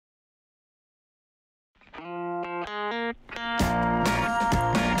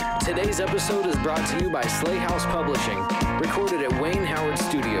Today's episode is brought to you by Slay House Publishing, recorded at Wayne Howard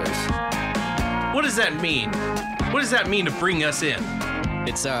Studios. What does that mean? What does that mean to bring us in?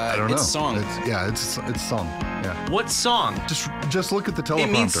 It's I don't know. song. It's song. Yeah. What song? Just look at the teleprompter.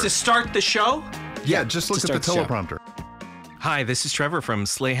 It means to start the show? Yeah, just look at the teleprompter. Hi, this is Trevor from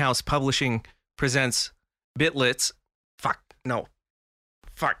Slay House Publishing presents Bitlets.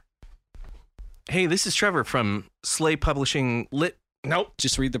 Hey, this is Trevor from Slay Publishing Nope.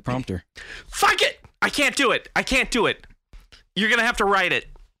 Just read the prompter. Fuck it! I can't do it. You're gonna have to write it.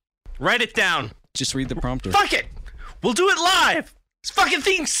 Write it down. Just read the prompter. Fuck it! We'll do it live! This fucking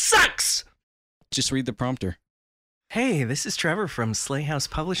thing sucks! Just read the prompter. Hey, this is Trevor from Slay House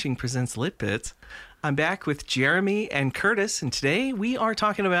Publishing presents Lit Bits. I'm back with Jeremy and Curtis, and today we are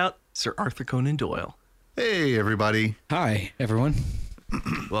talking about Sir Arthur Conan Doyle. Hey, everybody. Hi, everyone.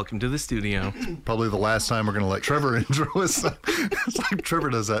 Welcome to the studio. Probably the last time we're going to let Trevor intro us. It's like Trevor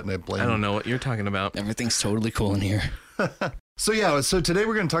does that and I blame I don't him. know what you're talking about. Everything's totally cool in here. So today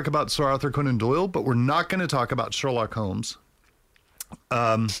we're going to talk about Sir Arthur Conan Doyle, but we're not going to talk about Sherlock Holmes.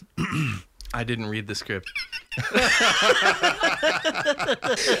 I didn't read the script.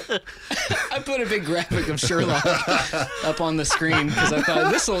 I put a big graphic of Sherlock up on the screen because I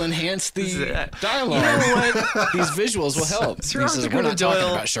thought this will enhance the dialogue. You know what? These visuals will help. Sir He Arthur says, we're Conan not talking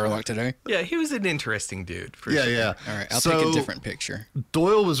Doyle- about Sherlock today. Yeah, he was an interesting dude. For Yeah, sure. yeah. All right, I'll take a different picture.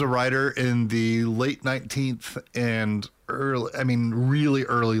 Doyle was a writer in the late 19th and really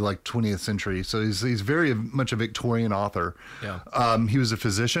early like 20th century. So he's very much a Victorian author. Yeah. He was a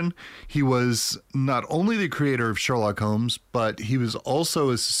physician. He was not only the creator of Sherlock Holmes, but he was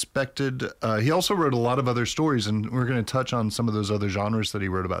also a suspected. He also wrote a lot of other stories, and we're going to touch on some of those other genres that he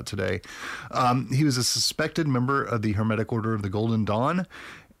wrote about today. He was a suspected member of the Hermetic Order of the Golden Dawn,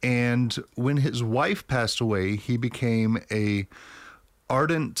 and when his wife passed away, he became a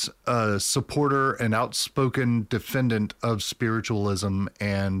ardent supporter and outspoken defendant of spiritualism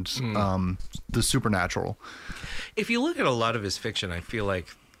and the supernatural. If you look at a lot of his fiction, I feel like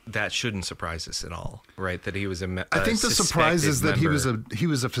that shouldn't surprise us at all, right? That he was I think the surprise is that member. he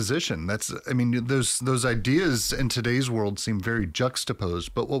was a physician. Those ideas in today's world seem very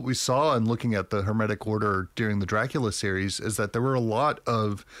juxtaposed. But what we saw in looking at the Hermetic Order during the Dracula series is that there were a lot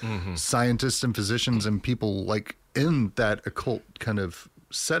of scientists and physicians and people like in that occult kind of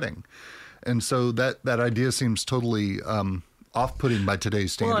setting, and so that idea seems totally off-putting by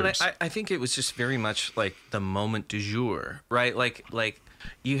today's standards. Well, and I think it was just very much like the moment du jour, right? Like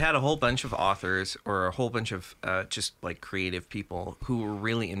you had a whole bunch of authors or a whole bunch of just like creative people who were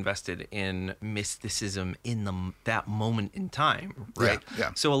really invested in mysticism in that moment in time, right?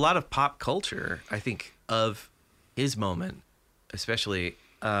 Yeah. So a lot of pop culture, I think, of his moment, especially,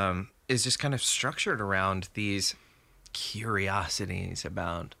 is just kind of structured around these curiosities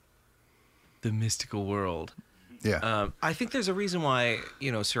about the mystical world. Yeah. I think there's a reason why,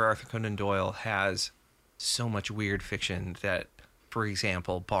 Sir Arthur Conan Doyle has so much weird fiction that, for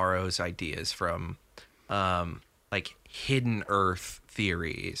example, borrows ideas from like hidden Earth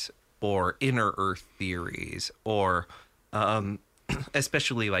theories or inner Earth theories or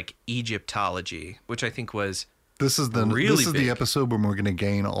especially like Egyptology, which I think was This is really the big. episode when we're going to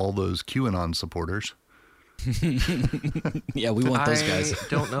gain all those QAnon supporters. Yeah, we want those guys. I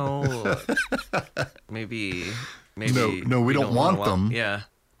don't know. Maybe. No, we don't want them. Yeah,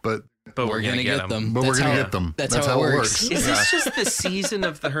 But we're gonna get them. But That's we're going how- to get them. That's how it works. Is this just the season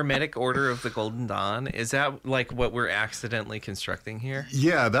of the Hermetic Order of the Golden Dawn? Is that like what we're accidentally constructing here?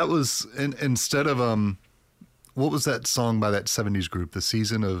 Yeah, that was instead of what was that song by that 70s group? The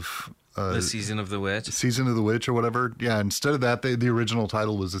Season of The Season of the Witch? Season of the Witch or whatever. Yeah, instead of that, the original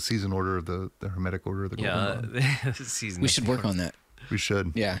title was the Season Order of the Hermetic Order of the Golden Dawn. Yeah, season. We of should the work on that. We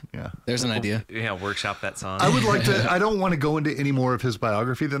should. Yeah. Yeah. There's an idea. Yeah, workshop that song. I would like to. I don't want to go into any more of his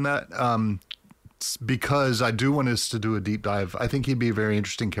biography than that, because I do want us to do a deep dive. I think he'd be a very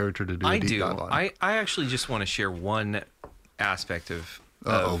interesting character to do a deep dive on. I actually just want to share one aspect of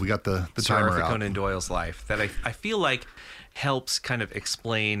We got the Sir timer Arthur out. Conan Doyle's life that I feel like helps kind of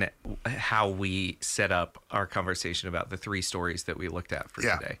explain how we set up our conversation about the three stories that we looked at for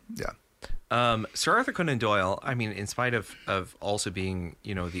today. Yeah. Sir Arthur Conan Doyle, I mean, in spite of also being,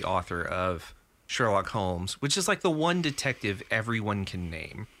 the author of Sherlock Holmes, which is like the one detective everyone can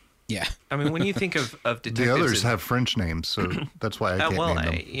name. Yeah. I mean, when you think of detectives... The others have French names, so that's why I can't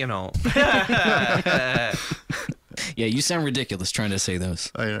name them. Yeah, you sound ridiculous trying to say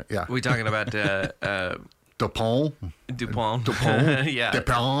those. Yeah. We're talking about Dupont. Dupont. Yeah.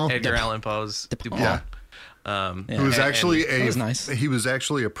 Dupont. Edgar Allan Poe's Dupont. Yeah. Who was actually that was nice. He was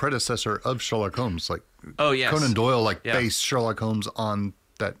actually a predecessor of Sherlock Holmes. Like, Oh, yes. Conan Doyle Yeah. based Sherlock Holmes on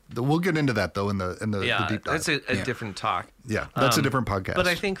we'll get into that though in the Yeah, deep dive. that's a different talk. Yeah, that's a different podcast. But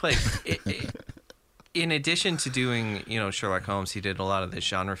I think like in addition to doing, Sherlock Holmes, he did a lot of this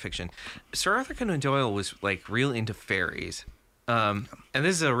genre fiction. Sir Arthur Conan Doyle was like real into fairies. And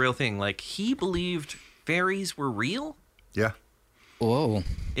this is a real thing. Like he believed fairies were real. yeah. Whoa.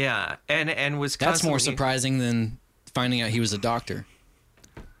 Yeah, and was That's more constantly- surprising than finding out he was a doctor.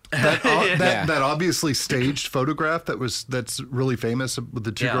 That obviously staged photograph that's really famous with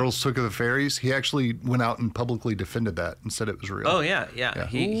the two Yeah. girls took of the fairies. He actually went out and publicly defended that and said it was real. Oh yeah.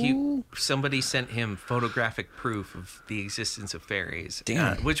 He somebody sent him photographic proof of the existence of fairies.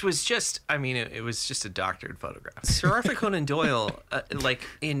 Damn. Which was just, I mean, it was just a doctored photograph. Sir Arthur Conan Doyle, like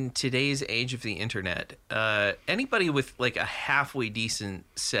in today's age of the internet, anybody with like a halfway decent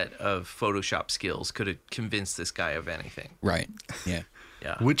set of Photoshop skills could have convinced this guy of anything. Right. Yeah.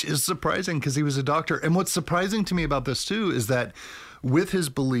 Yeah. Which is surprising because he was a doctor. And what's surprising to me about this too is that with his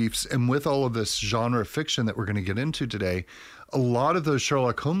beliefs and with all of this genre fiction that we're going to get into today, a lot of those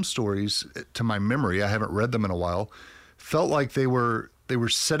Sherlock Holmes stories, to my memory, I haven't read them in a while, felt like they were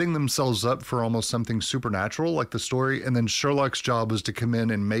setting themselves up for almost something supernatural, like the story, and then Sherlock's job was to come in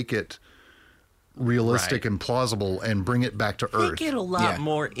and make it realistic Right. and plausible and bring it back to Earth. Make it a lot Yeah.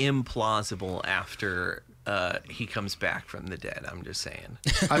 more implausible after he comes back from the dead. I'm just saying.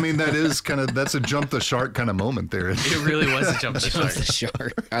 I mean, that's a jump the shark kind of moment there. It really was a jump the shark. The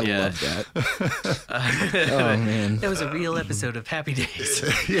shark. I Yeah. love that. Oh man. That was a real episode of Happy Days.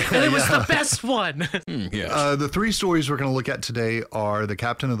 Yeah, And it was the best one. Yeah. The three stories we're going to look at today are The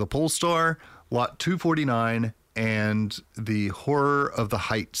Captain of the Polestar, Lot 249, and The Horror of the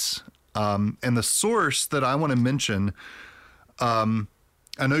Heights. And the source that I want to mention,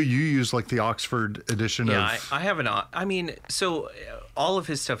 I know you use like the Oxford edition Yeah, of... I have an. I mean, so all of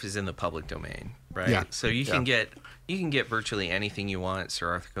his stuff is in the public domain, right? Yeah. So you can get virtually anything you want, Sir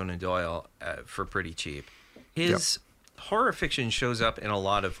Arthur Conan Doyle, for pretty cheap. His horror fiction shows up in a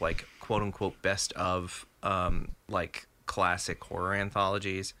lot of like quote unquote best of like classic horror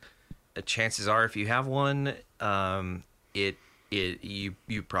anthologies. Chances are, if you have one,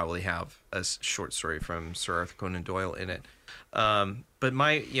 you probably have a short story from Sir Arthur Conan Doyle in it. But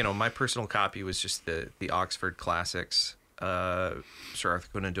my personal copy was just the Oxford Classics, Sir Arthur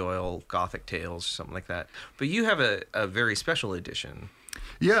Conan Doyle, Gothic Tales, something like that. But you have a very special edition.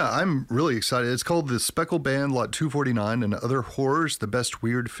 Yeah, I'm really excited. It's called The Speckled Band, Lot 249, and Other Horrors, the best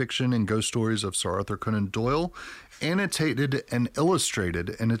weird fiction and ghost stories of Sir Arthur Conan Doyle, annotated and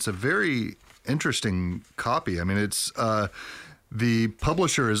illustrated. And it's a very interesting copy. I mean, it's... the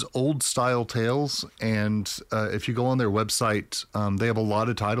publisher is Old Style Tales, and if you go on their website, they have a lot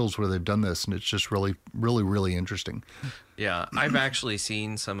of titles where they've done this, and it's just really, really, really interesting. Yeah, I've actually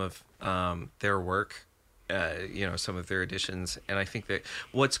seen some of their work, some of their editions, and I think that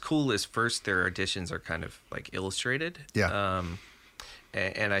what's cool is first their editions are kind of like illustrated. Yeah.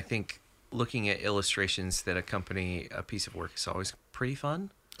 And I think looking at illustrations that accompany a piece of work is always pretty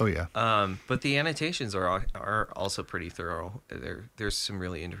fun. Oh, yeah. But the annotations are also pretty thorough. There's some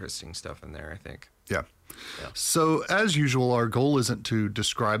really interesting stuff in there, I think. Yeah. Yeah. So, as usual, our goal isn't to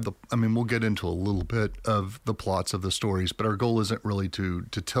describe we'll get into a little bit of the plots of the stories, but our goal isn't really to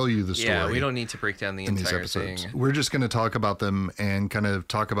tell you the story. Yeah, we don't need to break down the in these entire episodes. thing. We're just going to talk about them and kind of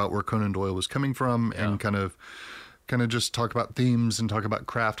talk about where Conan Doyle was coming from and kind of just talk about themes and talk about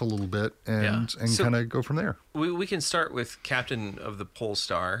craft a little bit and So- kind of go from there. We can start with Captain of the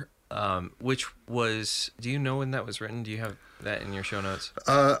Polestar, which was... Do you know when that was written? Do you have that in your show notes?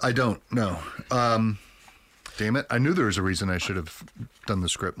 I don't know. Damn it. I knew there was a reason I should have done the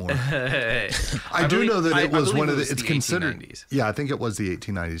script more. I do know that it was one of the... It's considered... 1890s. Yeah, I think it was the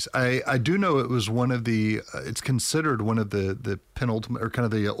 1890s. I do know it was one of the... it's considered one of the penultimate, or kind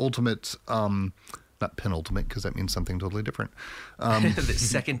of the ultimate... not penultimate, because that means something totally different. The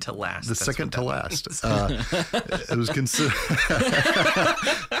second to last. The that's second what to that last. It was considered...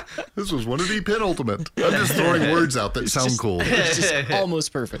 This was one of the penultimate. I'm just throwing words out that sound cool. It's just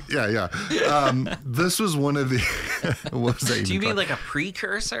almost perfect. Yeah. This was one of the... What was that even Do you mean called? like a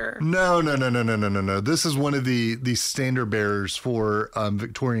precursor? No. This is one of the standard bearers for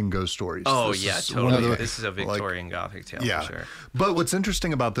Victorian ghost stories. Oh, This yeah, is one totally. of the- This is a Victorian Gothic tale, Yeah. for sure. But what's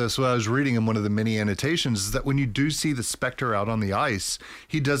interesting about this, what I was reading in one of the many annotations, is that when you do see the specter out on the ice,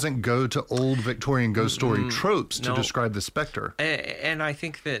 he doesn't go to old Victorian ghost story tropes to no. describe the specter. And I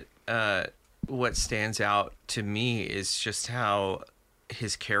think that what stands out to me is just how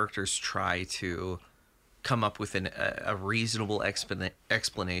his characters try to come up with a reasonable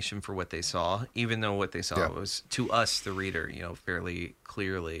explanation for what they saw, even though what they saw was, to us, the reader, fairly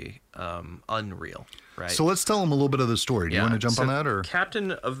clearly unreal, right? So let's tell them a little bit of the story. Do you want to jump on that? Or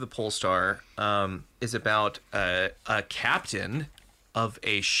Captain of the Polestar is about a captain of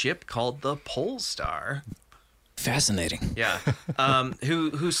a ship called the Polestar. Fascinating. Yeah,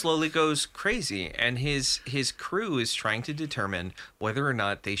 who slowly goes crazy, and his crew is trying to determine whether or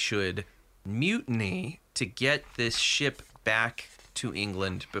not they should mutiny to get this ship back to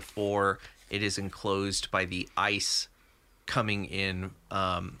England before it is enclosed by the ice coming in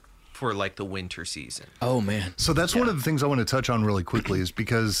for like the winter season. Oh man. So that's one of the things I want to touch on really quickly, is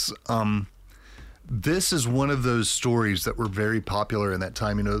because this is one of those stories that were very popular in that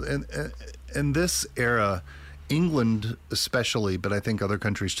time, and this era, England especially, but I think other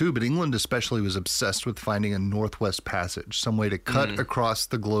countries too, but England especially was obsessed with finding a Northwest Passage, some way to cut across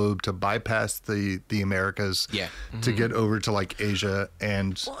the globe to bypass the Americas to get over to like Asia.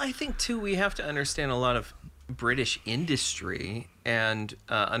 And well, I think too, we have to understand a lot of British industry and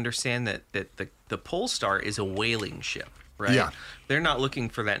understand that the Polestar is a whaling ship. Right? Yeah. They're not looking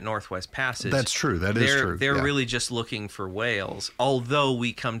for that Northwest Passage. That's true. That is true. They're really just looking for whales, although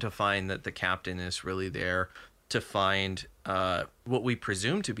we come to find that the captain is really there to find what we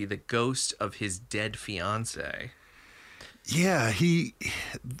presume to be the ghost of his dead fiance. Yeah,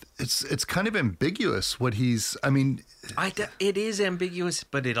 it's kind of ambiguous what he's. I mean, it is ambiguous,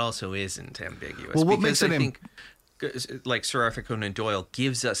 but it also isn't ambiguous. Well, what makes it? I think, like Sir Arthur Conan Doyle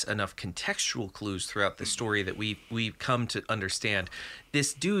gives us enough contextual clues throughout the story that we come to understand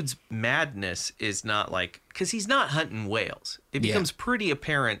this dude's madness is not like, because he's not hunting whales. It becomes pretty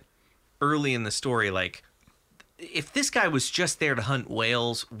apparent early in the story, like, if this guy was just there to hunt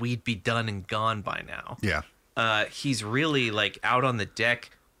whales, we'd be done and gone by now. Yeah. He's really like out on the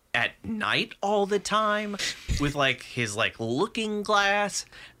deck at night all the time with like his like looking glass,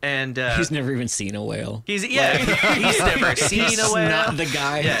 and he's never even seen a whale. He's never seen a whale. Not the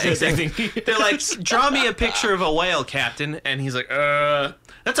guy. Yeah, exactly. They're like, draw me a picture of a whale, Captain, and he's like,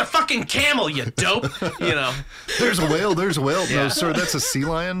 that's a fucking camel, you dope. There's a whale. No, sir, that's a sea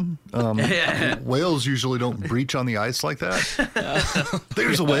lion. Whales usually don't breach on the ice like that.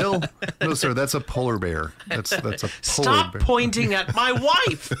 There's a whale. No, sir, that's a polar bear. That's a polar Stop bear. pointing at my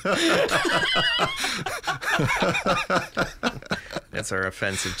wife. That's our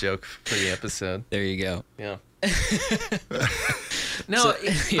offensive joke for the episode. There you go. Yeah. No,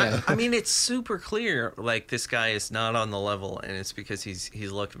 I mean, it's super clear. Like, this guy is not on the level, and it's because he's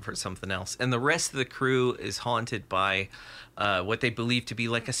looking for something else. And the rest of the crew is haunted by what they believe to be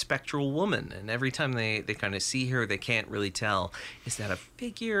like a spectral woman. And every time they kind of see her, they can't really tell. Is that a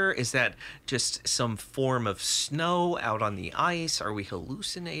figure? Is that just some form of snow out on the ice? Are we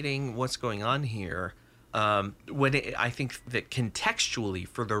hallucinating? What's going on here? I think that contextually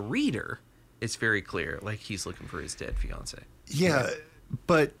for the reader, it's very clear. Like, he's looking for his dead fiance. Yeah,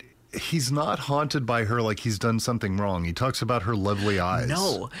 but he's not haunted by her like he's done something wrong. He talks about her lovely eyes.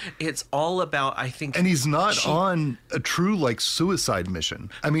 No, it's all about, I think... And he's not on a true, like, suicide mission.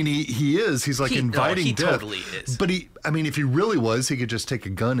 I mean, he is. He's, like, inviting death. He totally is. But if he really was, he could just take a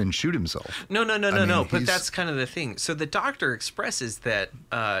gun and shoot himself. No. But that's kind of the thing. So the doctor expresses that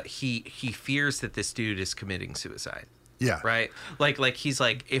he fears that this dude is committing suicide. Yeah. Right? Like he's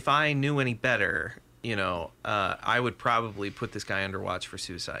like, if I knew any better, I would probably put this guy under watch for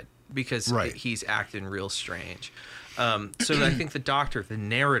suicide because he's acting real strange. So I think the doctor, the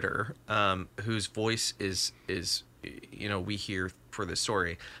narrator, whose voice is we hear for the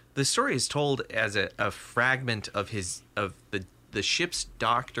story is told as a fragment of the ship's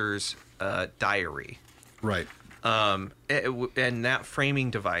doctor's diary. Right. And that framing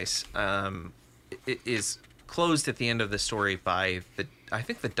device is closed at the end of the story by I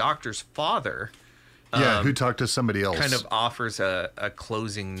think the doctor's father. Who talked to somebody else. Kind of offers a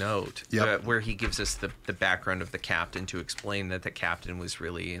closing note where he gives us the background of the captain to explain that the captain was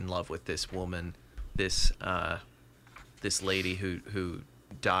really in love with this woman, this lady who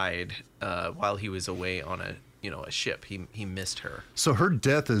died while he was away on a ship. He missed her. So her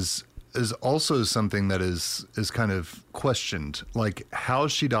death is also something that is kind of questioned, like how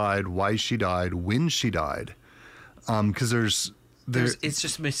she died, why she died, when she died, because it's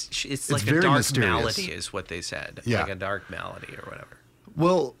just it's like a dark mysterious malady is what they said. Yeah. Like a dark malady or whatever.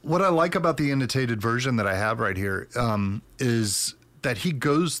 Well, what I like about the annotated version that I have right here is that he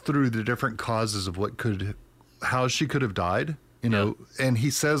goes through the different causes of how she could have died, and he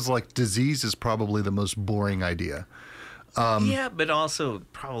says like disease is probably the most boring idea. But also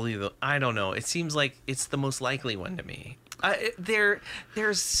probably I don't know. It seems like it's the most likely one to me.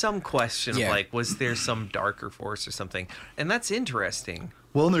 There's some question Yeah. of like, was there some darker force or something? And that's interesting.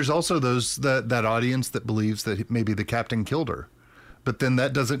 Well, and there's also that audience that believes that maybe the captain killed her, but then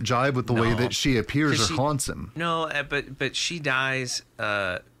that doesn't jive with the way No. that she appears 'Cause or she- haunts him. No, but she dies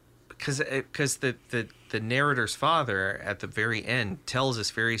because the narrator's father at the very end tells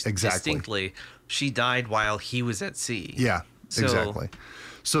us very distinctly she died while he was at sea. Yeah, So- exactly.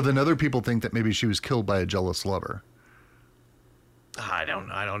 So then other people think that maybe she was killed by a jealous lover. I don't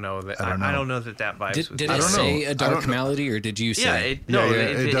know. I don't know that. I don't know. I don't know that vibes. Did, with did me. it don't know. say I a dark don't know. malady, or did you say? Yeah,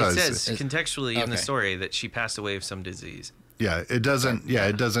 it does. It says contextually in the Okay. story that she passed away of some disease. Yeah, it doesn't. Yeah,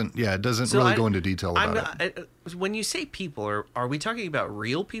 it doesn't. Yeah, it doesn't So really I- go into detail I'm about it. not, when you say people, are we talking about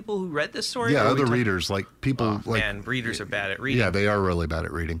real people who read this story? Yeah, or are we other talking- readers, like people, like Man, readers are bad at reading. yeah, they are really bad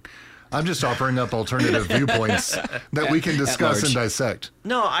at reading. I'm just offering up alternative viewpoints that we can discuss and large. dissect.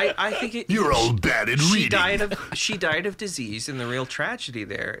 No, I think it. You're all bad at she reading. died of disease, and the real tragedy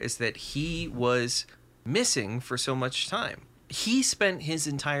there is that he was missing for so much time. He spent his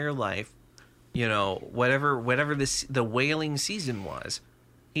entire life, whatever the whaling season was,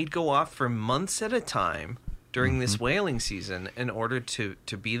 he'd go off for months at a time during this whaling season in order to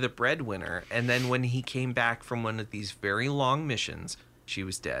be the breadwinner, and then when he came back from one of these very long missions, she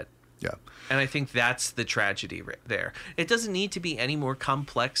was dead. Yeah. And I think that's the tragedy there. It doesn't need to be any more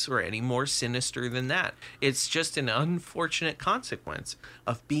complex or any more sinister than that. It's just an unfortunate consequence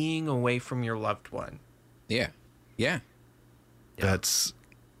of being away from your loved one. Yeah. Yeah. That's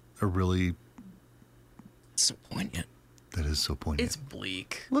a really, It's so poignant. that is so poignant. It's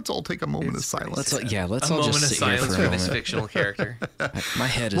bleak. Let's all take a moment of It's pretty silence. Let's sad. let's a all moment just of sit here silence for a for this moment. fictional character. My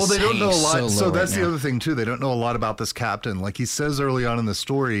head is. Well, they don't know a lot. hanging So low that's right the now. other thing too. They don't know a lot about this captain. Like he says early on in the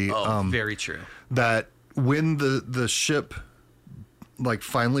story, Oh, very true. that when the ship like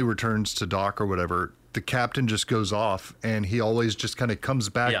finally returns to dock or whatever, the captain just goes off, and he always just kind of comes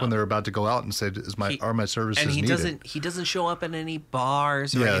back Yeah. when they're about to go out and said, "Are my services And he needed?" doesn't show up in any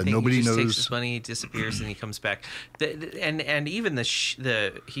bars or Yeah, anything. nobody he just knows. takes his money, disappears, and he comes back. And even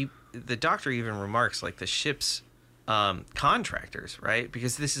the doctor even remarks like the ship's contractors, right?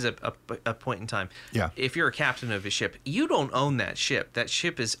 Because this is a point in time. Yeah. If you're a captain of a ship, you don't own that ship. That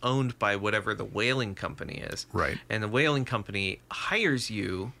ship is owned by whatever the whaling company is. Right. And the whaling company hires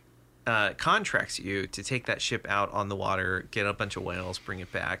you, contracts you to take that ship out on the water, get a bunch of whales, bring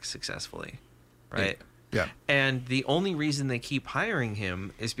it back successfully. Right. Yeah. And the only reason they keep hiring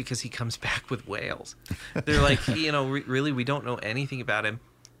him is because he comes back with whales. They're like, really, we don't know anything about him.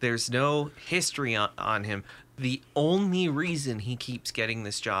 There's no history on him. The only reason he keeps getting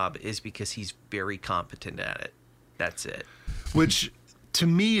this job is because he's very competent at it. That's it. Which to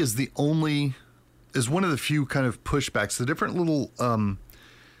me is one of the few kind of pushbacks, the different little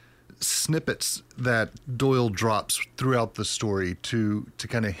snippets that Doyle drops throughout the story to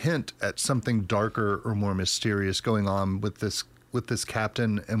kind of hint at something darker or more mysterious going on with this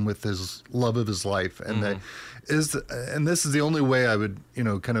captain and with his love of his life. And and this is the only way I would,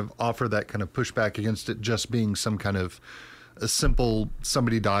 kind of offer that kind of pushback against it just being some kind of a simple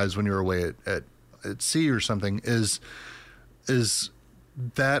somebody dies when you're away at sea or something, is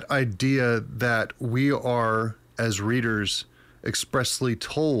that idea that we are, as readers, expressly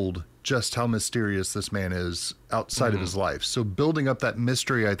told just how mysterious this man is outside of his life. So building up that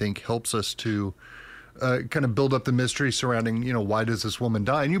mystery, I think, helps us to kind of build up the mystery surrounding, why does this woman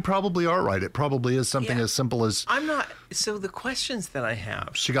die? And you probably are right. It probably is something Yeah. as simple as I'm not. So the questions that I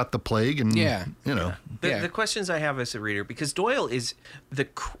have, she got the plague and, Yeah. the questions I have as a reader, because Doyle is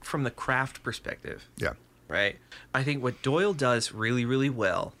from the craft perspective. yeah. Right? I think what Doyle does really, really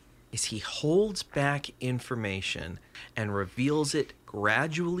well is he holds back information and reveals it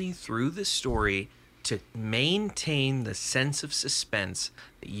gradually through the story to maintain the sense of suspense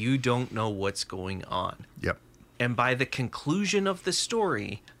that you don't know what's going on. Yep. And by the conclusion of the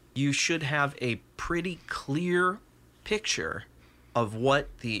story, you should have a pretty clear picture of what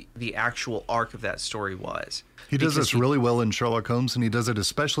the actual arc of that story was. He does Because this really well in Sherlock Holmes, and he does it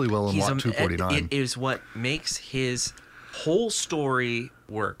especially well in Lot 249. It is what makes his whole story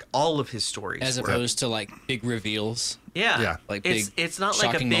work. All of his stories As work. opposed to like big reveals. Yeah. Yeah. Like it's big, not like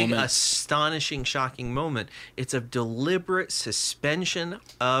a shocking big, moments. astonishing, shocking moment. It's a deliberate suspension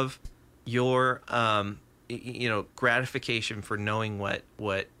of your, gratification for knowing what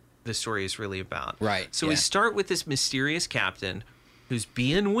the story is really about. Right, So yeah. we start with this mysterious captain who's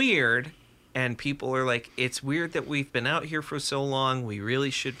being weird, and people are like, it's weird that we've been out here for so long. We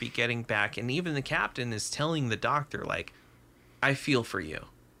really should be getting back. And even the captain is telling the doctor, like, I feel for you.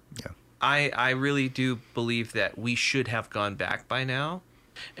 yeah. I really do believe that we should have gone back by now.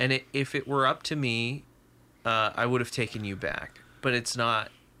 And if it were up to me, I would have taken you back, but it's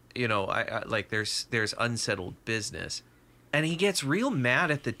not, you know, I like there's unsettled business. And he gets real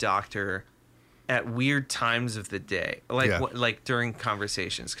mad at the doctor at weird times of the day, like like during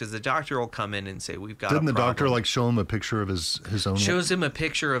conversations, because the doctor will come in and say, "We've got." Didn't a the problem. doctor like show him a picture of his own? Shows him a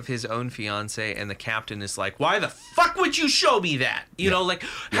picture of his own fiance, and the captain is like, "Why the fuck would you show me that? You know, like,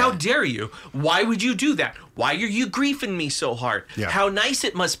 how dare you? Why would you do that? Why are you griefing me so hard? Yeah. How nice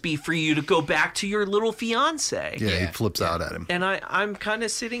it must be for you to go back to your little fiance." Yeah, he flips out at him. And I'm kind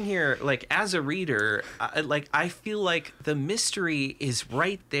of sitting here, like, as a reader, I feel like the mystery is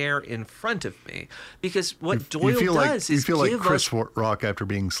right there in front of me, because what Doyle does is you feel like give Chris us... Rock after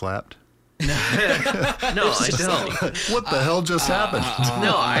being slapped. No, I don't. What the hell just happened?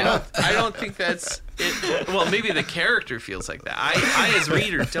 No, I don't think that's it. Well, maybe the character feels like that. I as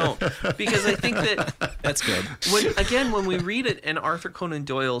reader don't, because I think that That's good. when we read it an Arthur Conan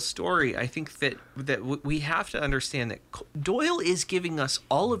Doyle story, I think that we have to understand that Doyle is giving us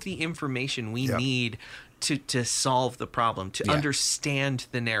all of the information we need to solve the problem, to understand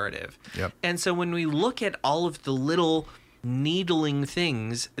the narrative. Yep. And so when we look at all of the little needling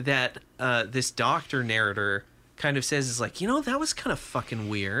things that this doctor narrator kind of says, is like, you know, that was kind of fucking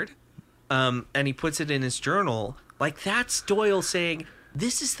weird. And he puts it in his journal. Like, that's Doyle saying,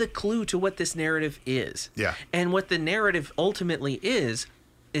 this is the clue to what this narrative is. Yeah. And what the narrative ultimately is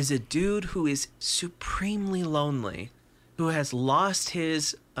a dude who is supremely lonely, who has lost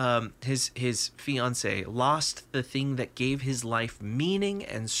his fiance, lost the thing that gave his life meaning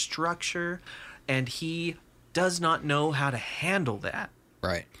and structure, and he does not know how to handle that.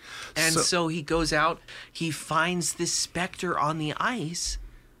 Right. And so he goes out, he finds this specter on the ice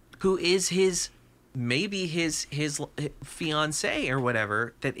who is his fiance or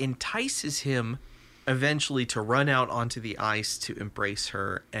whatever, that entices him eventually to run out onto the ice to embrace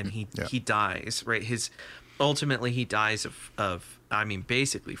her, and he dies, right? Ultimately he dies of I mean,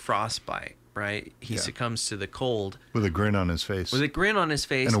 basically frostbite, right? He succumbs to the cold With a grin on his face.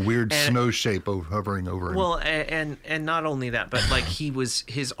 and a weird snow shape hovering over him. Well, and not only that, but like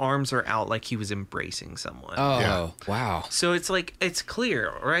his arms are out like he was embracing someone. Oh, wow. So it's like, it's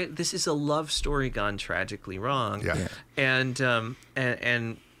clear, right? This is a love story gone tragically wrong. Yeah. And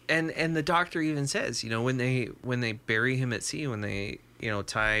the doctor even says, you know, when they bury him at sea, when they, you know,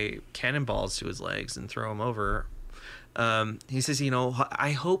 tie cannonballs to his legs and throw him over, he says, you know,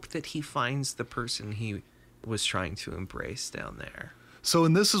 I hope that he finds the person he was trying to embrace down there. So,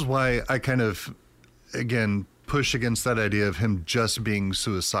 and this is why I kind of, again, push against that idea of him just being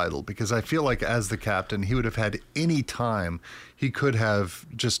suicidal, because I feel like as the captain, he would have had any time he could have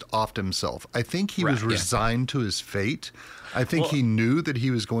just offed himself. I think he was resigned to his fate. I think he knew that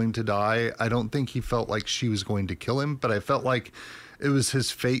he was going to die. I don't think he felt like she was going to kill him, but I felt like it was his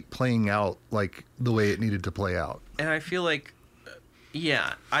fate playing out like the way it needed to play out. And I feel like,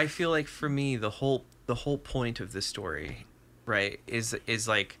 I feel like for me, the whole point of the story, right, is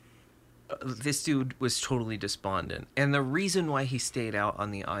like, this dude was totally despondent, and the reason why he stayed out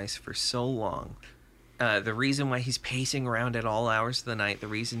on the ice for so long, the reason why he's pacing around at all hours of the night, the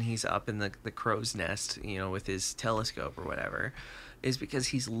reason he's up in the crow's nest, you know, with his telescope or whatever, is because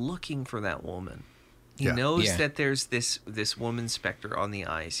he's looking for that woman. He knows that there's this woman specter on the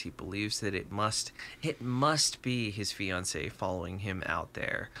ice. He believes that it must be his fiance following him out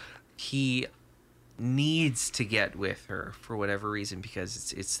there. He needs to get with her for whatever reason,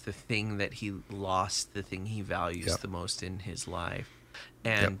 because it's the thing that he lost, the thing he values the most in his life,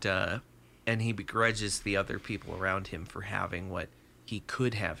 and he begrudges the other people around him for having what he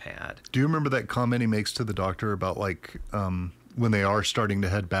could have had. Do you remember that comment he makes to the doctor about like when they are starting to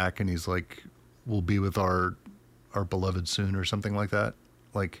head back, and he's like, we'll be with our beloved soon, or something like that?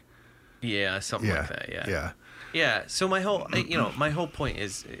 Like, something like that. Yeah. So my whole point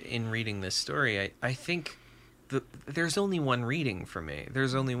is, in reading this story, I think there's only one reading for me.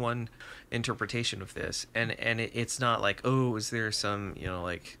 There's only one interpretation of this, and it's not like, oh, is there some, you know,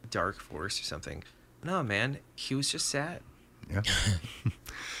 like dark force or something? No, man, he was just sad. Yeah.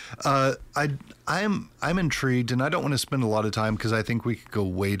 I'm intrigued, and I don't want to spend a lot of time because I think we could go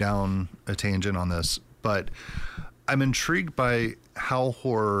way down a tangent on this, but I'm intrigued by how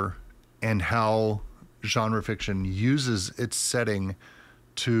horror and how genre fiction uses its setting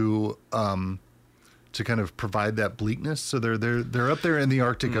to kind of provide that bleakness. So they're up there in the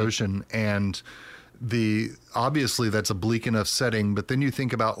Arctic Ocean, and obviously that's a bleak enough setting, but then you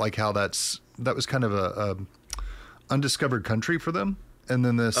think about like how that was kind of a undiscovered country for them. And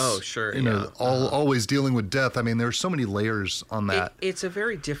then this, always dealing with death. I mean, there's so many layers on that. It's a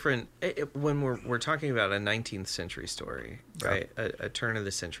very different, when we're talking about a 19th century story, right? A turn of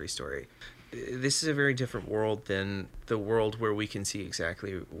the century story. this is a very different world than the world where we can see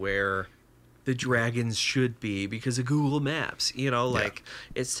exactly where the dragons should be because of Google Maps. Like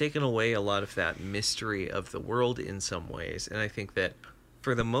it's taken away a lot of that mystery of the world in some ways. And I think that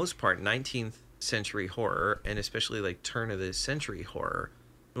for the most part, 19th century horror, and especially like turn of the century horror,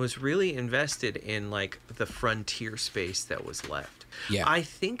 was really invested in like the frontier space that was left. Yeah. I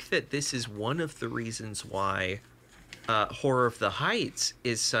think that this is one of the reasons why Horror of the Heights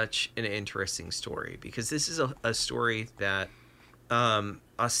is such an interesting story, because this is a story that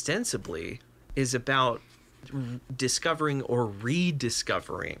ostensibly is about discovering or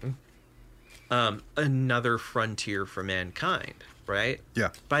rediscovering another frontier for mankind, right? Yeah.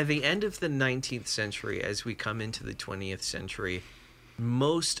 By the end of the 19th century, as we come into the 20th century,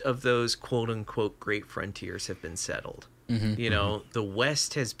 most of those quote-unquote great frontiers have been settled. The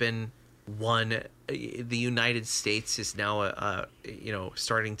West has been won. The United States is now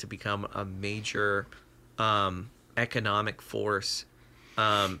starting to become a major economic force.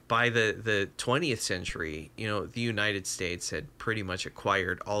 By the 20th century, the United States had pretty much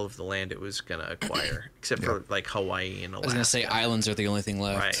acquired all of the land it was going to acquire, except for like Hawaii and Alaska. I was going to say islands are the only thing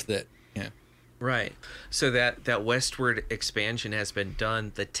left Right. that, yeah. Right. So that westward expansion has been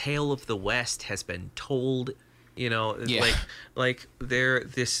done. The tale of the West has been told. Yeah. Like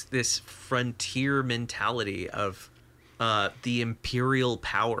this frontier mentality of the imperial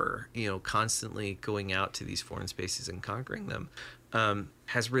power, constantly going out to these foreign spaces and conquering them,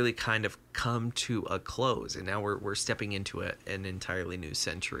 has really kind of come to a close, and now we're stepping into an entirely new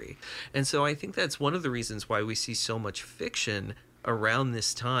century. And so I think that's one of the reasons why we see so much fiction around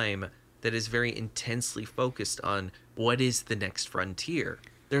this time that is very intensely focused on what is the next frontier.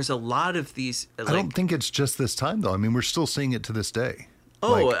 There's a lot of these. I don't think it's just this time, though. I mean, we're still seeing it to this day.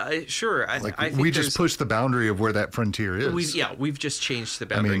 Sure. I think we just pushed the boundary of where that frontier is. We've just changed the I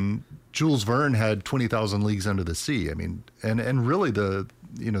boundary. mean, Jules Verne had 20,000 Leagues Under the Sea. I mean, and really the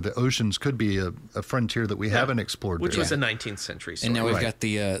oceans could be a frontier that we haven't explored. Which there. was a 19th century story. And now we've Right. got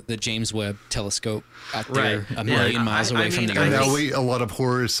the James Webb telescope out there Right. a million miles away from the And Earth. now a lot of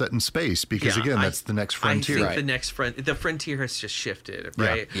horror is set in space because that's the next frontier. I think the frontier has just shifted, Yeah.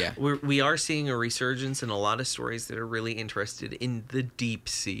 right? Yeah. We are seeing a resurgence in a lot of stories that are really interested in the deep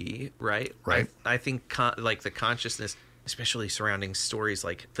sea, right? Right. I think like the consciousness, especially surrounding stories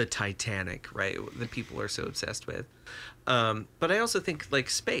like the Titanic, right? That people are so obsessed with. But I also think like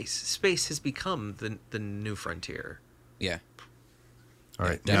space has become the new frontier. Yeah. All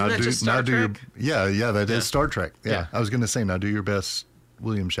right. Isn't that just Star Trek? That is Star Trek. Yeah. Yeah. I was going to say, now do your best,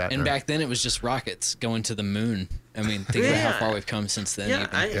 William Shatner. And back then it was just rockets going to the moon. I mean, think about how far we've come since then.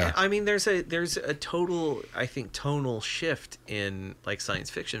 even. I mean, there's a total, I think, tonal shift in like science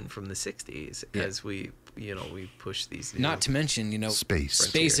fiction from the 60s as we push these new Not to mention, Space.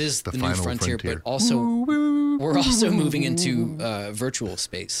 Space is The the new final frontier, frontier. but also we're also moving into virtual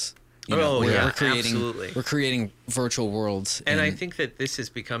space. We're creating virtual worlds. And I think that this has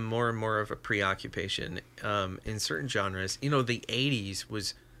become more and more of a preoccupation in certain genres. The 80s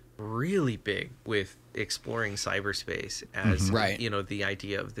was really big with exploring cyberspace as Right. the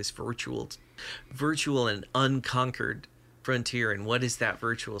idea of this virtual and unconquered frontier, and what is that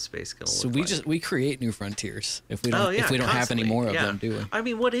virtual space going to So look like? we create new frontiers if we don't have any constantly. more of them, do we? I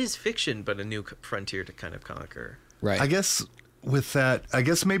mean, what is fiction but a new frontier to kind of conquer? Right. I guess with that,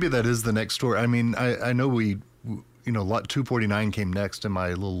 maybe that is the next story. I mean, I know Lot 249 came next in my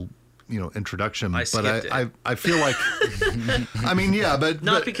little, introduction, I but skipped it. I feel like, I mean, yeah, but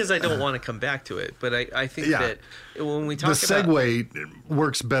Not but because I don't want to come back to it, but I think Yeah. that when we the talk about segue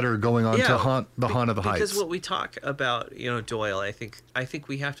works better going on to Haunt of the because Heights. what we talk about, Doyle, I think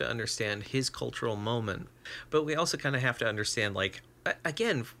we have to understand his cultural moment, but we also kind of have to understand, like,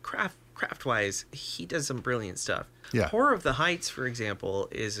 again, craft-wise, he does some brilliant stuff. Yeah. Horror of the Heights, for example,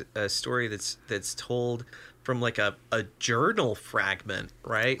 is a story that's told from like a journal fragment,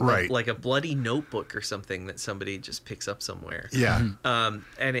 right? Right. Like a bloody notebook or something that somebody just picks up somewhere. Yeah. And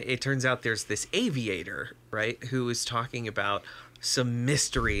it turns out there's this aviator, right, who is talking about some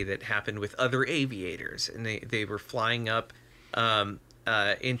mystery that happened with other aviators, and they were flying up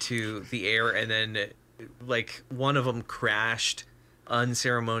into the air, and then like one of them crashed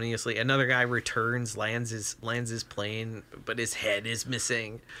unceremoniously. Another guy returns, lands his plane, but his head is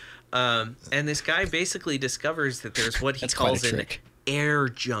missing. And this guy basically discovers that there's what he That's quite a calls an trick. air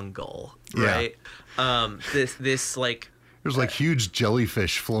jungle, Yeah. right? This like. There's like huge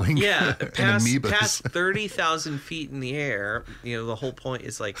jellyfish floating Yeah, and past amoebas. 30,000 feet in the air, the whole point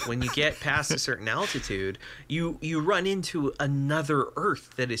is like when you get past a certain altitude, you run into another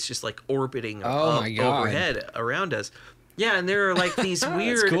Earth that is just like orbiting Oh my God. overhead around us. Yeah, and there are like these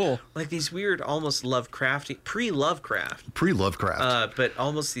weird, cool. like these weird, almost Lovecrafty, pre-Lovecraft, Pre-Lovecraft, but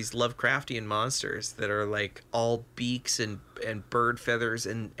almost these Lovecraftian monsters that are like all beaks and bird feathers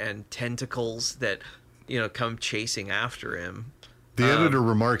and tentacles that come chasing after him. The editor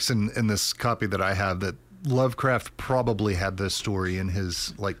remarks in this copy that I have that Lovecraft probably had this story in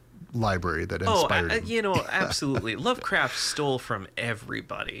his library that inspired him. Absolutely. Lovecraft stole from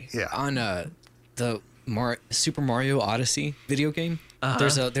everybody. Yeah. On the Super Mario Odyssey video game,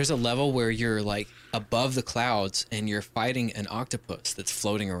 there's a level where you're like above the clouds and you're fighting an octopus that's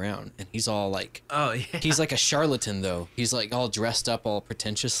floating around, and he's all like, he's like a charlatan though. He's like all dressed up all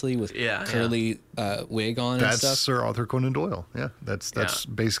pretentiously with curly wig on. That's and stuff. Sir Arthur Conan Doyle. Yeah, that's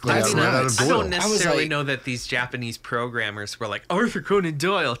basically I right mean, out of Doyle. I don't necessarily know that these Japanese programmers were like Arthur Conan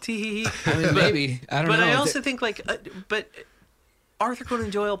Doyle. Tee. I mean, maybe I don't know. But I also think but Arthur Conan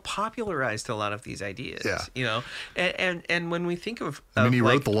Doyle popularized a lot of these ideas. Yeah. And when we think of he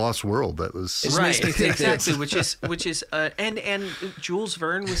wrote The Lost World. That was right, exactly. which is and Jules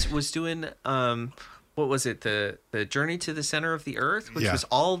Verne was doing what was it, the Journey to the Center of the Earth, which was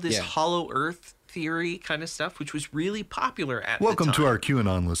all this hollow Earth theory kind of stuff, which was really popular at Welcome the time. to our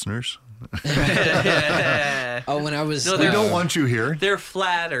QAnon listeners. When I was we don't want you here. They're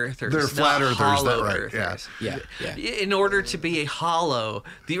flat earthers. They're flat earthers, hollow right? earthers. Yeah. In order to be a hollow,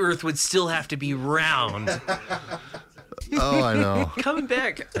 the Earth would still have to be round. Oh, I know. Coming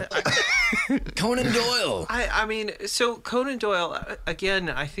back, Conan Doyle. I mean, so Conan Doyle again.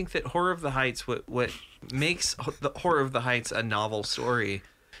 I think that Horror of the Heights, what makes the Horror of the Heights a novel story,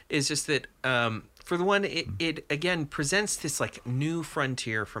 is just that for the one, it again presents this like new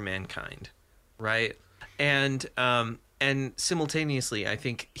frontier for mankind, right? And simultaneously, I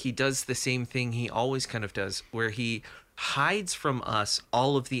think he does the same thing he always kind of does, where he hides from us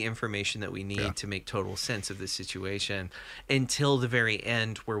all of the information that we need to make total sense of the situation until the very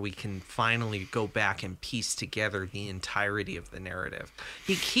end, where we can finally go back and piece together the entirety of the narrative.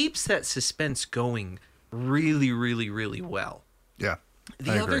 He keeps that suspense going really, really, really well. Yeah.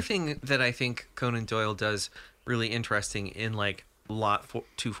 The other thing that I think Conan Doyle does really interesting in like Lot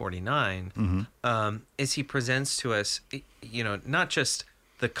 249 is he presents to us, not just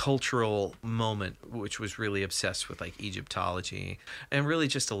the cultural moment, which was really obsessed with like Egyptology, and really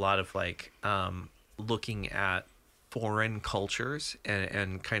just a lot of like looking at foreign cultures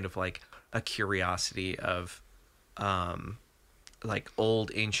and kind of like a curiosity of like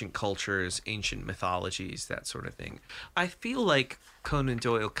old ancient cultures, ancient mythologies, that sort of thing. I feel like Conan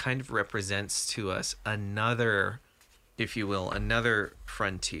Doyle kind of represents to us another, if you will, another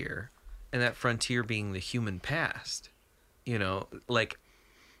frontier, and that frontier being the human past. Like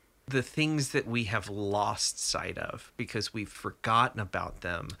the things that we have lost sight of because we've forgotten about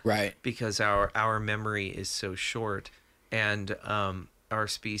them, right? Because our memory is so short, and our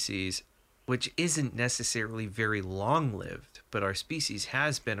species, which isn't necessarily very long-lived, but our species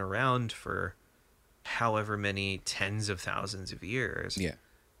has been around for however many tens of thousands of years. Yeah.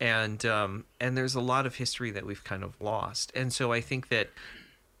 And there's a lot of history that we've kind of lost. And so I think that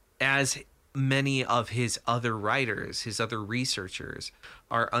as many of his other writers, his other researchers,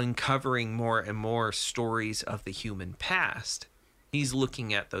 are uncovering more and more stories of the human past, he's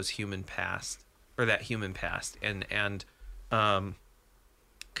looking at those human past, or that human past, and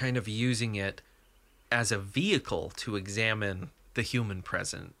kind of using it as a vehicle to examine the human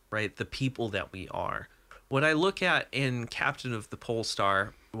present, right? The people that we are. What I look at in Captain of the Pole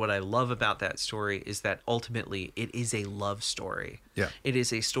Star, what I love about that story is that ultimately it is a love story. Yeah. It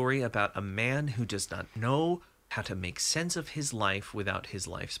is a story about a man who does not know how to make sense of his life without his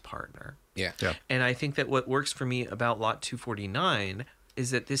life's partner. Yeah. And I think that what works for me about Lot 249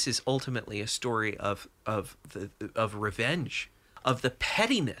 is that this is ultimately a story of revenge, of the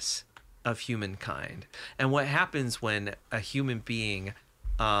pettiness of humankind, and what happens when a human being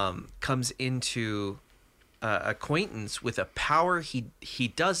comes into acquaintance with a power he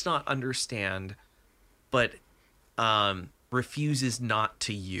does not understand, but refuses not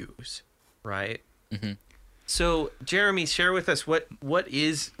to use, right? Mm-hmm. So, Jeremy, share with us what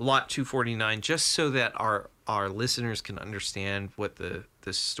is Lot 249, just so that our listeners can understand what the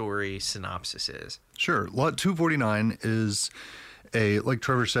story synopsis is. Sure. Lot 249 is like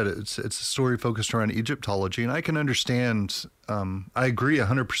Trevor said, it's a story focused around Egyptology, and I can understand. I agree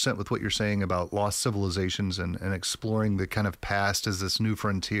 100% with what you're saying about lost civilizations and exploring the kind of past as this new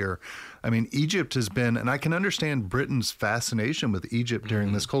frontier. I mean, Egypt has been, and I can understand Britain's fascination with Egypt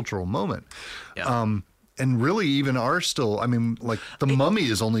during this cultural moment. Yeah. And really, even are still. I mean, like the Mummy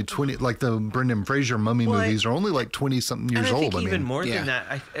is only 20. Like the Brendan Fraser Mummy movies are only like 20-something years and I think old. even more yeah. than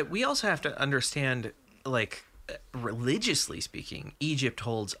that, we also have to understand, like, religiously speaking, Egypt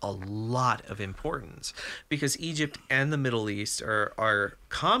holds a lot of importance because Egypt and the Middle East are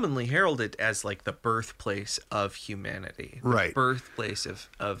commonly heralded as like the birthplace of humanity, the Right. birthplace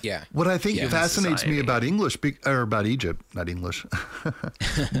of Yeah. What I think Yeah. fascinates me society. about about Egypt, not English,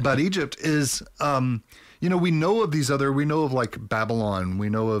 about Egypt is, we know of like Babylon, we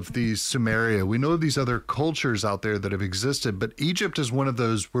know of these Sumeria, we know of these other cultures out there that have existed, but Egypt is one of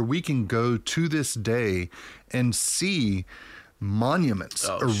those where we can go to this day and see monuments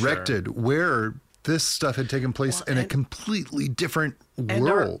Oh, sure. erected where this stuff had taken place in a completely different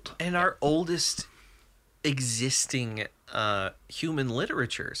world. And our oldest existing human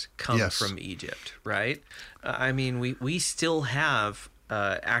literatures come Yes. from Egypt, right? I mean, we still have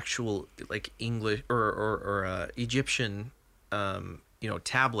actual like English or Egyptian,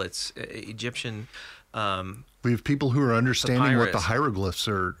 tablets, Egyptian. We have people who are understanding what the Papyrus. hieroglyphs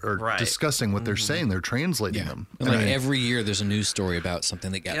are Right. discussing, what they're saying. They're translating Yeah. them. And like And I- every year, there's a news story about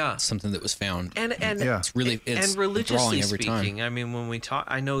something that got Yeah. something that was found. And Yeah. It's really it's and religiously enthralling every speaking, time. I mean, when we talk,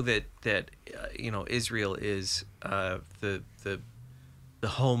 I know that Israel is the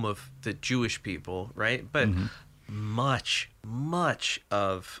home of the Jewish people, right? But much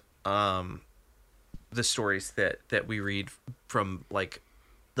of the stories that we read from like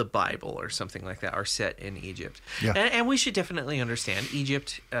the Bible or something like that are set in Egypt. Yeah. And we should definitely understand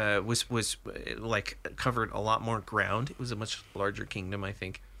Egypt was like covered a lot more ground. It was a much larger kingdom, I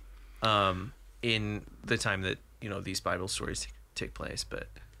think, in the time that these Bible stories take place. But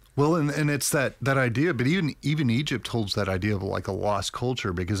Well, and it's that idea, but even Egypt holds that idea of like a lost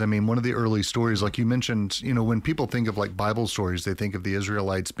culture, because I mean, one of the early stories, like you mentioned, when people think of like Bible stories, they think of the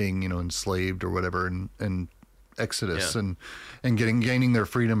Israelites being, enslaved or whatever in Exodus Yeah. and gaining their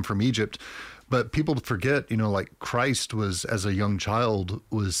freedom from Egypt. But people forget, like Christ was, as a young child,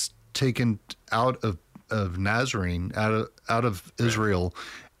 was taken out of Nazarene, out of Israel,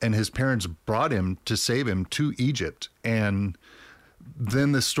 and his parents brought him to save him to Egypt. And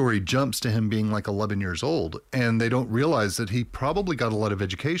then the story jumps to him being like 11 years old, and they don't realize that he probably got a lot of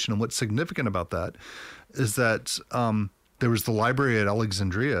education. And what's significant about that is that there was the library at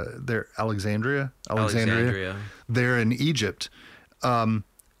Alexandria, there in Egypt.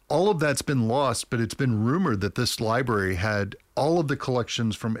 All of that's been lost, but it's been rumored that this library had all of the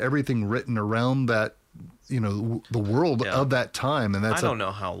collections from everything written around that, the world Yeah. of that time. And that's I don't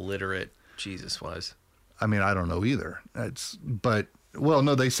know how literate Jesus was. I mean, I don't know either. Well,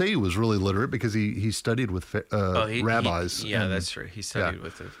 no, they say he was really literate because he studied with rabbis. That's true. He studied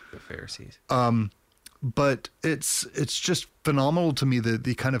with the Pharisees. But it's just phenomenal to me,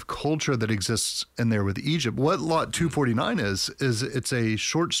 the kind of culture that exists in there with Egypt. What Lot 249 is it's a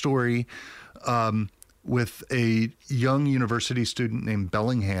short story with a young university student named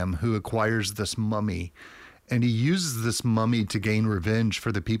Bellingham who acquires this mummy, and he uses this mummy to gain revenge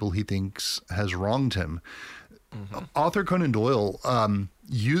for the people he thinks has wronged him. Author Conan Doyle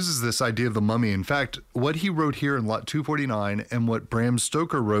uses this idea of the mummy. In fact, what he wrote here in Lot 249 and what Bram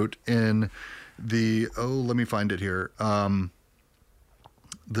Stoker wrote in let me find it here.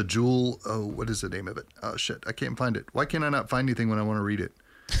 The Jewel, what is the name of it? Oh, shit, I can't find it. Why can't I not find anything when I want to read it?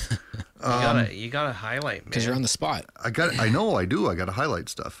 You gotta highlight, man. Because you're on the spot. I know I do. I got to highlight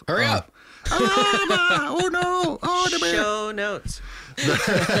stuff. Hurry up. Oh, no. Oh, the bear. Show notes.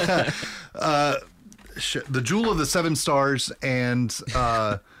 The Jewel of the Seven Stars and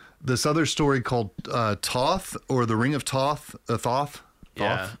this other story called Thoth, or the Ring of Thoth. Thoth,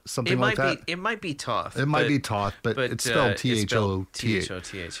 something like that. It might be Toth. It might be Thoth, but it's spelled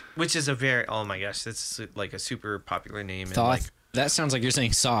Thoth. which is a very, oh my gosh, that's like a super popular name. And Thoth. like, That sounds like you're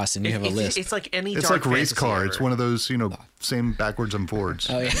saying sauce and you have a list. It's like any. It's dark like race fantasy car. ever. It's one of those, same backwards and forwards.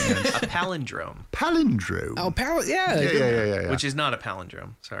 Oh, yeah. a palindrome, Palindrome. Oh, power. Yeah. Yeah. which is not a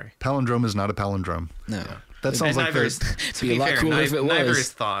palindrome. Sorry. Palindrome is not a palindrome. No. That sounds like neither the, is, to be be a lot fair, cooler if it neither was.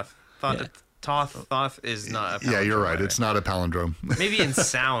 is Thoth. Thoth is not a palindrome. yeah, you're right. either. It's not a palindrome. Maybe in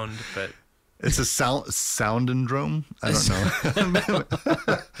sound, but It's a soundindrome. I don't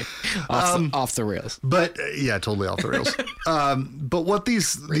know. Off the rails. But yeah, totally off the rails. But what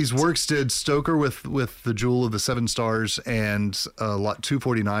these works did, Stoker with the Jewel of the Seven Stars and Lot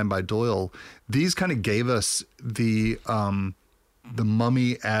 249 by Doyle, these kind of gave us the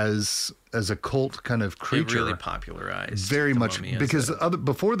mummy as a cult kind of creature. it really popularized Very the much, mummy as because a-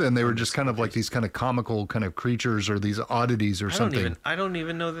 before then they were just kind of like these kind of comical kind of creatures or these oddities or something. I don't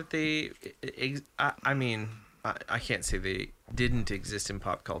even know that they. I mean, I can't say they didn't exist in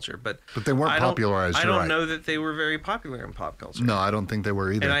pop culture, but they weren't I don't- popularized, I you're don't right. know that they were very popular in pop culture. No, I don't think they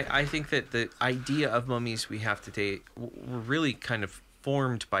were either. And I think that the idea of mummies we have today were really kind of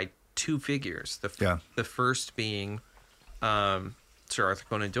formed by two figures. Yeah. The first being Sir Arthur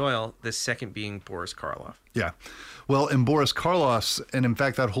Conan Doyle, the second being Boris Karloff. Yeah. Well, and Boris Karloff's, and in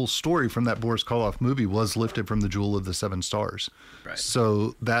fact, that whole story from that Boris Karloff movie was lifted from the Jewel of the Seven Stars. Right.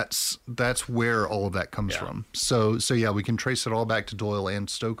 So that's where all of that comes from. So yeah, we can trace it all back to Doyle and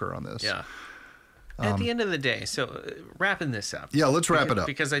Stoker on this. Yeah. At the end of the day, so wrapping this up. Yeah, let's wrap it up.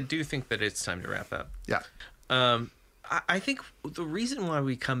 Because I do think that it's time to wrap up. Yeah. I think the reason why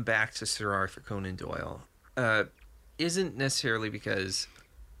we come back to Sir Arthur Conan Doyle isn't necessarily because,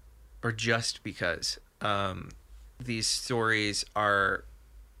 or just because, these stories are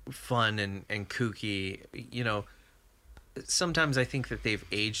fun and kooky. You know, sometimes I think that they've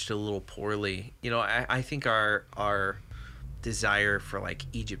aged a little poorly. You know, I think our desire for like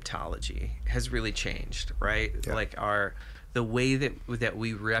Egyptology has really changed, right? Yeah. Like the way that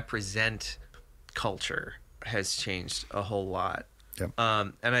we represent culture has changed a whole lot. Yep.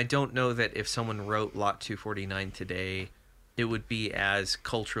 And I don't know that if someone wrote Lot 249 today, it would be as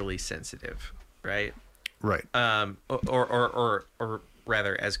culturally sensitive, right? Right. Or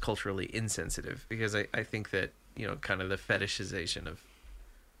rather as culturally insensitive, because I think that, you know, kind of the fetishization of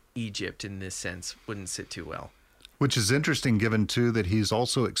Egypt in this sense wouldn't sit too well. Which is interesting, given too that he's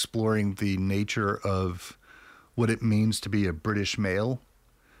also exploring the nature of what it means to be a British male.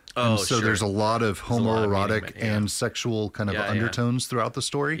 Oh, and so sure. there's a lot of a lot of homoerotic meaning, yeah. and sexual kind of Yeah, yeah. undertones throughout the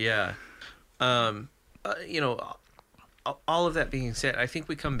story. Yeah. You know, all of that being said, I think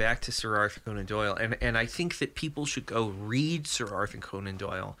we come back to Sir Arthur Conan Doyle, and I think that people should go read Sir Arthur Conan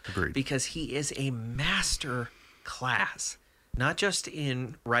Doyle. Agreed. Because he is a master class, not just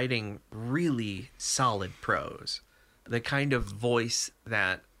in writing really solid prose, the kind of voice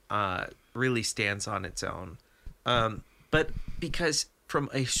that really stands on its own, but because from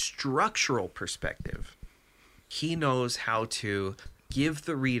a structural perspective, he knows how to give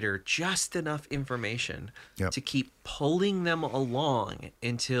the reader just enough information Yep. to keep pulling them along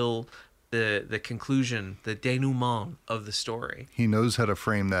until the conclusion, the denouement of the story. He knows how to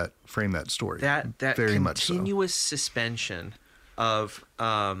frame that story. That very much so. continuous suspension of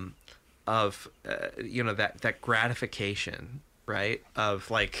you know, that gratification, right,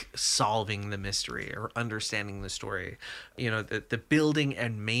 of like solving the mystery or understanding the story, you know, the building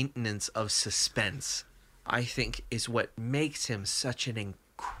and maintenance of suspense, I think, is what makes him such an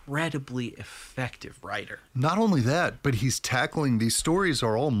incredibly effective writer. Not only that, but he's tackling, these stories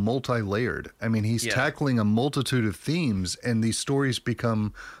are all multi-layered. I mean, he's Yeah. tackling a multitude of themes, and these stories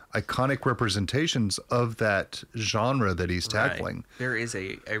become iconic representations of that genre that he's tackling. Right. There is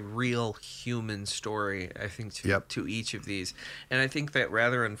a real human story, I think, to each of these. And I think that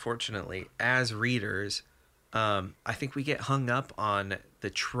rather unfortunately, as readers, I think we get hung up on the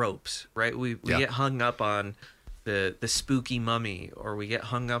tropes, right? We get hung up on the spooky mummy, or we get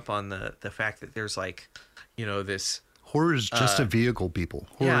hung up on the fact that there's like, you know, this Horror is just a vehicle, people.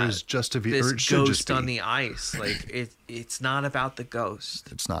 Horror is just a vehicle. this Or it should just ghost be. on the ice. Like it's not about the ghost.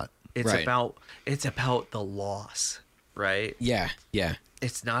 It's not. It's Right. about the loss, right? Yeah, yeah.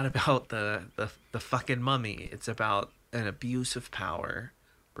 It's not about the fucking mummy. It's about an abuse of power,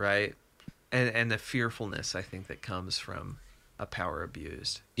 right? And the fearfulness, I think, that comes from a power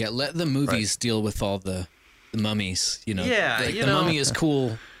abused. Yeah, let the movies deal with all the mummies, you know. Yeah, Like, you the know, mummy is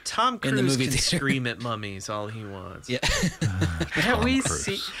cool. Tom In the Cruise movie can theater. scream at mummies all he wants. Yeah.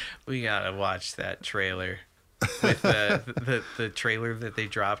 We gotta watch that trailer with the trailer that they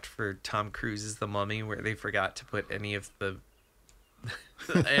dropped for Tom Cruise's The Mummy, where they forgot to put any of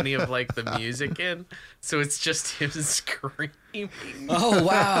like the music in, so it's just him screaming. Oh,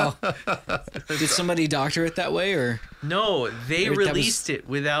 wow. Did somebody doctor it that way, or? No, they Or that was- released it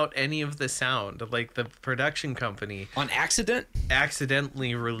without any of the sound. Like the production company On accident?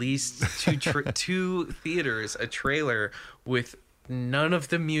 accidentally released two theaters a trailer with none of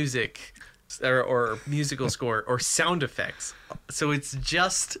the music or musical score or sound effects. So it's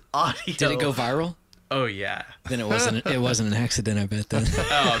just audio. Did it go viral? Oh yeah. Then it wasn't an accident, I bet then.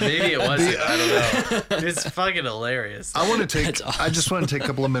 Oh, maybe it wasn't. I don't know. It's fucking hilarious. I want to take. That's awesome. I just want to take a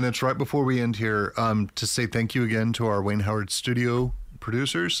couple of minutes right before we end here to say thank you again to our Wayne Howard Studio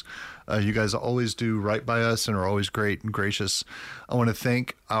producers. You guys always do right by us and are always great and gracious. I want to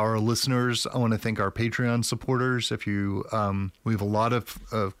thank our listeners. I want to thank our Patreon supporters. If you, we have a lot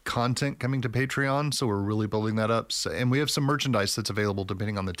of content coming to Patreon, so we're really building that up. So, and we have some merchandise that's available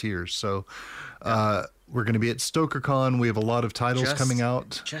depending on the tiers. So we're going to be at StokerCon. We have a lot of titles coming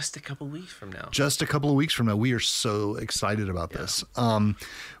out. Just a couple weeks from now. Just a couple of weeks from now. We are so excited about this.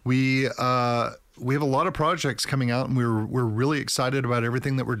 We have a lot of projects coming out, and we're really excited about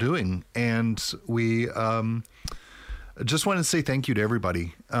everything that we're doing. And we I just want to say thank you to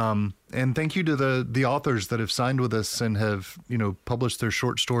everybody. And thank you to the authors that have signed with us and have, published their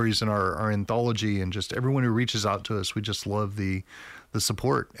short stories in our anthology, and just everyone who reaches out to us. We just love the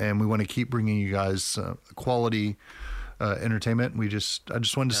support, and we want to keep bringing you guys quality entertainment. I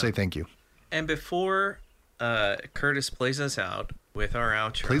just wanted to say thank you. And before Curtis plays us out with our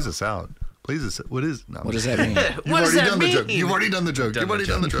outro. Plays us out. Please, what is? No, what does that mean? What does that mean? You've already done the joke. You've already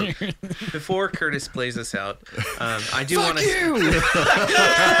done the joke. Before Curtis plays us out, I do want to.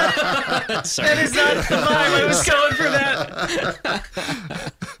 That is not the vibe I was going for. That.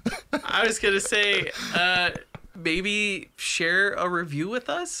 I was gonna say, maybe share a review with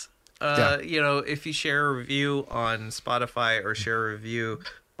us. If you share a review on Spotify or share a review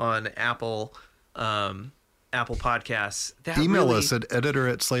on Apple Podcasts. Email us at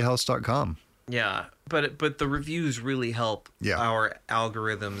editor@slayhouse.com. Yeah, but the reviews really help our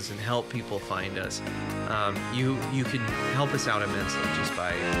algorithms and help people find us. You can help us out immensely just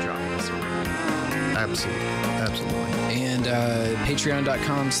by dropping us a review. Absolutely. And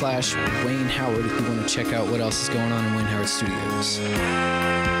patreon.com/Wayne Howard if you want to check out what else is going on in Wayne Howard Studios.